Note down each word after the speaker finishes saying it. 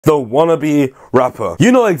The wannabe rapper.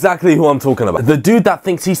 You know exactly who I'm talking about. The dude that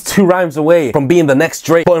thinks he's 2 rhymes away from being the next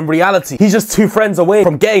Drake, but in reality, he's just 2 friends away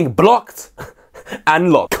from getting blocked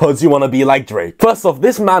and locked because you want to be like Drake. First off,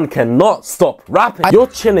 this man cannot stop rapping. You're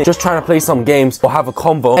chilling, just trying to play some games or have a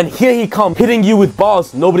convo, and here he comes hitting you with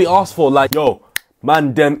bars nobody asked for, like, yo,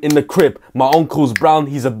 man dem in the crib, my uncle's brown,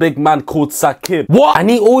 he's a big man called Sakib. What?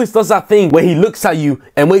 And he always does that thing where he looks at you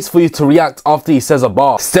and waits for you to react after he says a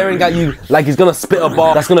bar, staring at you like he's gonna spit a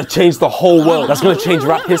bar that's gonna change the whole world, that's gonna change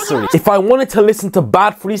rap history. If I wanted to listen to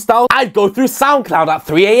bad freestyle, I'd go through SoundCloud at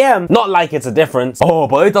 3 AM. Not like it's a difference. Oh,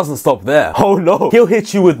 but it doesn't stop there. Oh no. He'll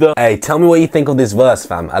hit you with the, hey, tell me what you think of this verse,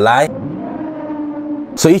 fam. A lie?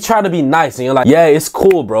 So you try to be nice and you're like, yeah, it's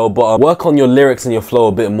cool, bro, but work on your lyrics and your flow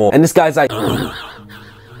a bit more. And this guy's like,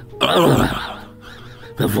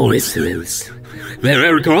 the voices.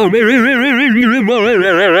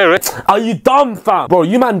 Are you dumb, fam? Bro,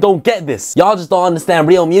 you man don't get this. Y'all just don't understand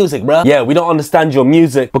real music, bro. Yeah, we don't understand your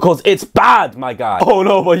music because it's bad, my guy. Oh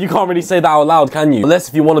no, but you can't really say that out loud, can you? Unless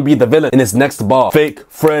if you want to be the villain in this next bar. Fake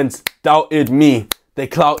friends doubted me. They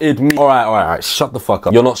clouted me. Alright, shut the fuck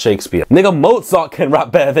up. You're not Shakespeare. Nigga, Mozart can rap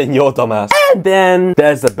better than your dumbass. And then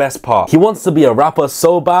there's the best part. He wants to be a rapper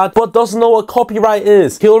so bad, but doesn't know what copyright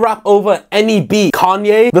is. He'll rap over any beat.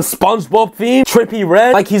 Kanye, the SpongeBob theme, Trippie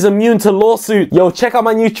Redd, like he's immune to lawsuit. Yo, check out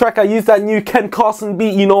my new track. I used that new Ken Carson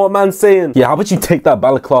beat. You know what man's saying? Yeah, how about you take that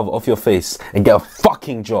balaclava off your face and get a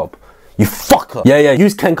fucking job? You fucker. Yeah,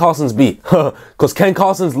 use Ken Carson's beat. Because Ken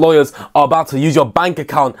Carson's lawyers are about to use your bank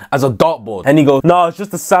account as a dartboard. And he goes, nah, it's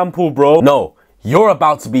just a sample, bro. No, you're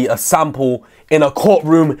about to be a sample in a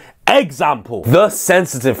courtroom example. The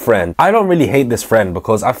sensitive friend. I don't really hate this friend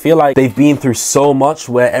because I feel like they've been through so much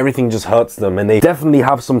where everything just hurts them and they definitely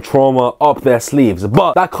have some trauma up their sleeves.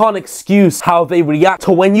 But that can't excuse how they react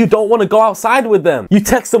to when you don't want to go outside with them. You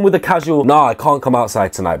text them with a casual, nah, I can't come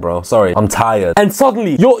outside tonight, bro. Sorry, I'm tired. And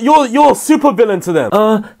suddenly, you're a super villain to them.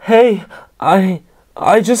 Hey, I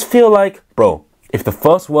just feel like, bro, if the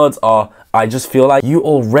first words are, I just feel like, you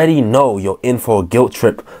already know you're in for a guilt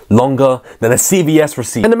trip longer than a CVS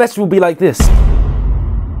receipt. And the message will be like this.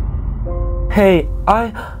 Hey,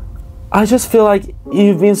 I just feel like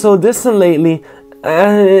you've been so distant lately.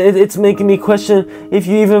 It's making me question if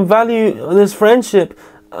you even value this friendship.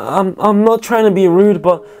 I'm not trying to be rude,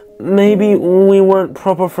 but maybe we weren't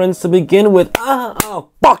proper friends to begin with. Oh,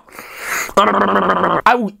 fuck.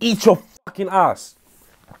 I will eat your fucking ass.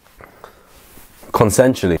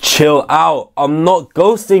 Consensually. Chill out. I'm not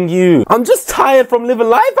ghosting you. I'm just tired from living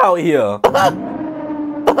life out here.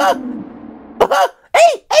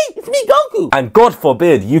 Hey, it's me, Goku. And God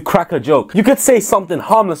forbid you crack a joke. You could say something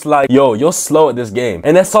harmless like, yo, you're slow at this game.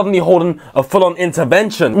 And they're suddenly holding a full-on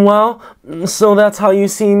intervention. Well, so that's how you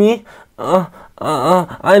see me? I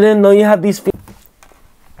didn't know you had these feelings.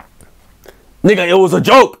 Nigga, it was a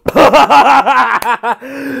joke.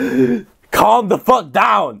 Calm the fuck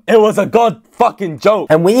down. It was a god fucking joke.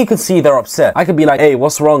 And when you can see they're upset, I could be like, hey,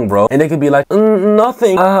 what's wrong, bro? And they could be like,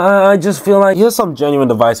 nothing. I just feel like here's some genuine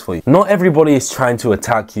advice for you. Not everybody is trying to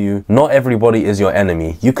attack you. Not everybody is your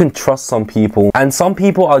enemy. You can trust some people, and some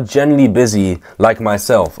people are genuinely busy, like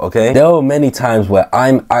myself, okay? There are many times where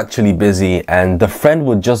I'm actually busy and the friend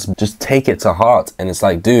would just take it to heart. And it's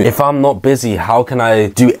like, dude, if I'm not busy, how can I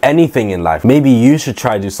do anything in life? Maybe you should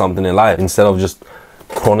try to do something in life instead of just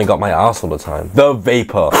crawling up my ass all the time. The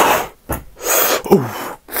Vapor.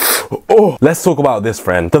 Oh, let's talk about this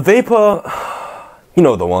friend. The Vapor, you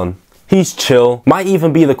know the one. He's chill, might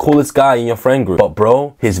even be the coolest guy in your friend group. But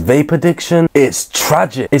bro, his vape addiction is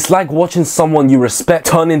tragic. It's like watching someone you respect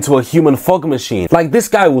turn into a human fog machine. Like, this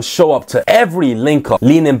guy will show up to every link up,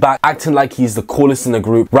 leaning back, acting like he's the coolest in the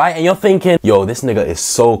group, right? And you're thinking, yo, this nigga is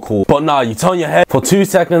so cool. But nah, you turn your head for 2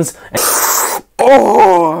 seconds and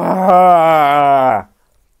oh,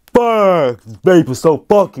 fuck, this vape is so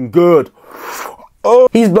fucking good. Oh,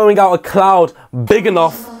 he's blowing out a cloud big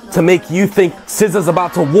enough to make you think SZA's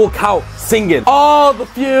about to walk out singing. Oh, the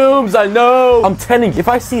fumes, I know. I'm telling you, if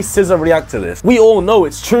I see SZA react to this, we all know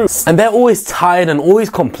it's true. And they're always tired and always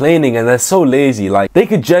complaining and they're so lazy. Like, they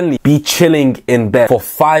could generally be chilling in bed for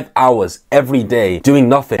 5 hours every day doing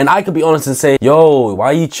nothing. And I could be honest and say, yo, why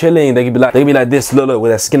are you chilling? They could be like this, look,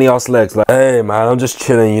 with their skinny ass legs. Like, hey man, I'm just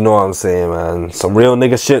chilling, you know what I'm saying, man. Some real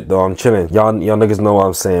nigga shit though, I'm chilling. Y'all niggas know what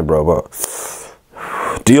I'm saying, bro, but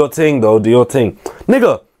do your thing though, do your thing.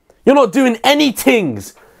 Nigga, you're not doing any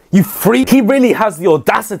things. You freak. He really has the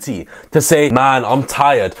audacity to say, man, I'm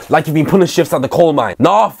tired. Like you've been putting shifts at the coal mine.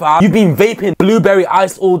 Nah, fam. You've been vaping blueberry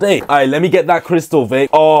ice all day. Alright, let me get that crystal vape.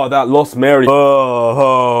 Oh, that Lost Mary.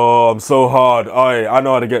 Oh, I'm so hard. Alright, I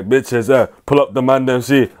know how to get bitches. Pull up the man them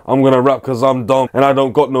see. I'm gonna rap cause I'm dumb. And I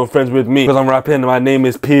don't got no friends with me. Cause I'm rapping, my name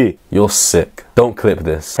is P. You're sick. Don't clip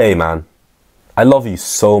this. Hey, man. I love you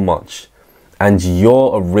so much. And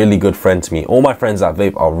you're a really good friend to me. All my friends that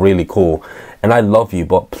vape are really cool. And I love you,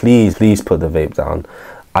 but please, please put the vape down.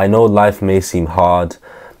 I know life may seem hard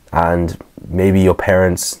and maybe your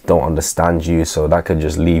parents don't understand you, so that could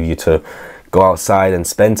just leave you to go outside and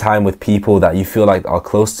spend time with people that you feel like are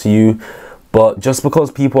close to you. But just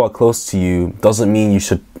because people are close to you doesn't mean you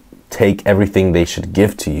should take everything they should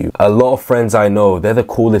give to you. A lot of friends I know, they're the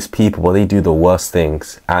coolest people, but they do the worst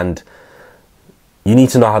things. And you need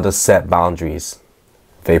to know how to set boundaries.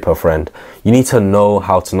 Vapor friend, you need to know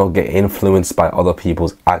how to not get influenced by other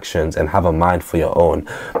people's actions and have a mind for your own,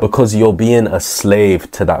 because you're being a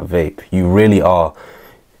slave to that vape. You really are.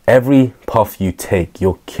 Every puff you take,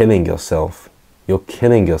 you're killing yourself. You're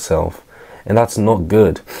killing yourself, and that's not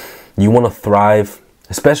good. You want to thrive,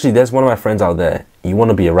 especially there's one of my friends out there, you want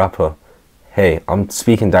to be a rapper. Hey, I'm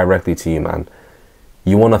speaking directly to you, man.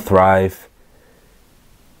 You want to thrive,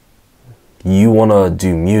 you want to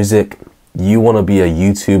do music, you want to be a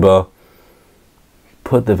YouTuber,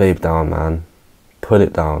 put the vape down, man. Put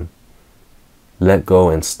it down. Let go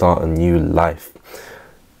and start a new life.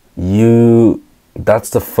 That's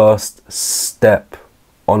the first step,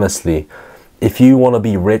 honestly. If you want to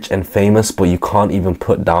be rich and famous, but you can't even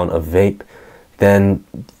put down a vape, then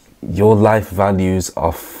your life values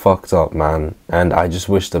are fucked up, man. And I just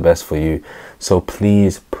wish the best for you. So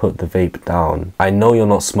please put the vape down. I know you're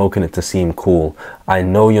not smoking it to seem cool. I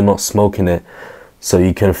know you're not smoking it so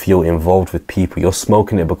you can feel involved with people. You're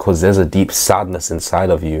smoking it because there's a deep sadness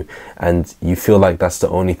inside of you and you feel like that's the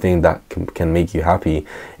only thing that can make you happy.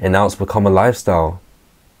 And now it's become a lifestyle.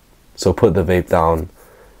 So put the vape down.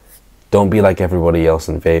 Don't be like everybody else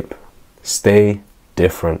and vape. Stay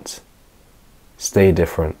different. Stay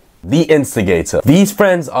different. The instigator. These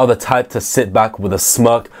friends are the type to sit back with a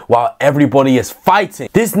smirk while everybody is fighting.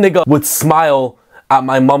 This nigga would smile at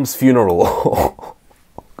my mum's funeral.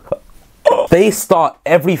 They start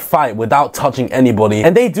every fight without touching anybody,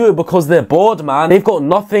 and they do it because they're bored, man. They've got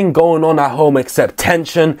nothing going on at home except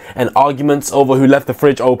tension and arguments over who left the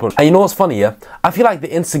fridge open. And you know what's funny, yeah? I feel like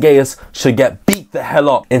the instigators should get beat the hell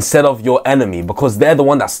up instead of your enemy, because they're the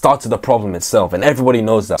one that started the problem itself, and everybody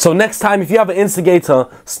knows that. So next time, if you have an instigator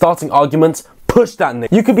starting arguments, push that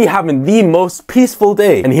nigga. You could be having the most peaceful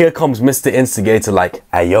day, and here comes Mr. Instigator like,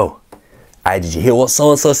 hey yo, did you hear what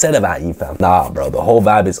so-and-so said about you, fam? Nah, bro, the whole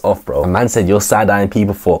vibe is off, bro. A man said you're side-eyeing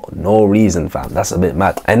people for no reason, fam. That's a bit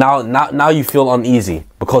mad. And now you feel uneasy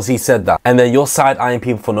because he said that. And then you're side-eyeing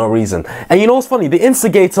people for no reason. And you know what's funny? The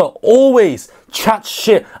instigator always chats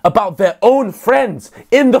shit about their own friends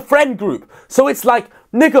in the friend group. So it's like,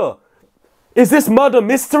 nigga, is this murder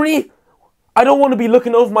mystery? I don't want to be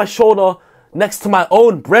looking over my shoulder next to my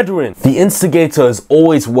own brethren. The instigator is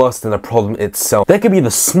always worse than the problem itself. There could be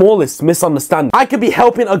the smallest misunderstanding. I could be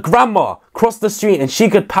helping a grandma cross the street and she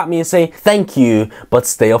could pat me and say, thank you, but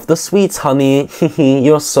stay off the sweets, honey.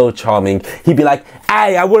 You're so charming. He'd be like,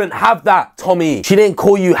 hey, I wouldn't have that, Tommy. She didn't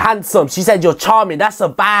call you handsome. She said you're charming. That's a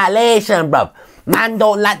violation, bruv. Man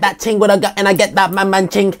don't like that ching when I get that man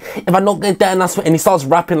ching. If I don't get that and he starts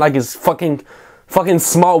rapping like his fucking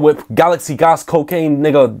Smart Whip Galaxy Gas cocaine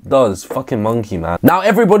nigga does. Fucking monkey, man. Now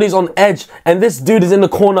everybody's on edge and this dude is in the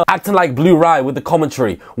corner acting like Blue Rye with the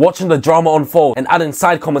commentary, watching the drama unfold and adding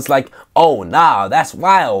side comments like, oh nah, that's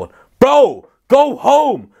wild. Bro, go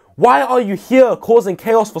home. Why are you here causing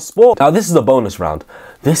chaos for sport? Now this is a bonus round.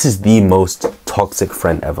 This is the most toxic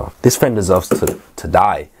friend ever. This friend deserves to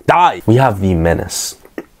die. Die! We have the menace.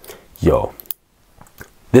 Yo,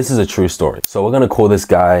 this is a true story. So we're gonna call this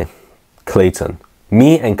guy Clayton.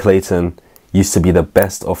 Me and Clayton used to be the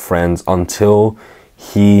best of friends until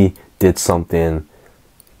he did something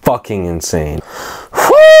fucking insane.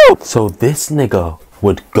 Woo! So this nigga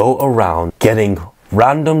would go around getting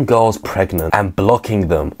random girls pregnant and blocking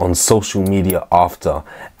them on social media after.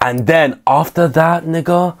 And then after that,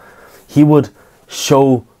 nigga, he would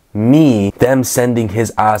show me them sending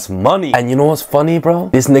his ass money. And you know what's funny, bro?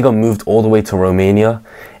 This nigga moved all the way to Romania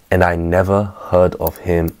and I never heard of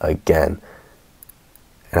him again.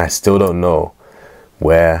 And I still don't know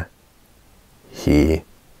where he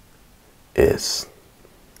is.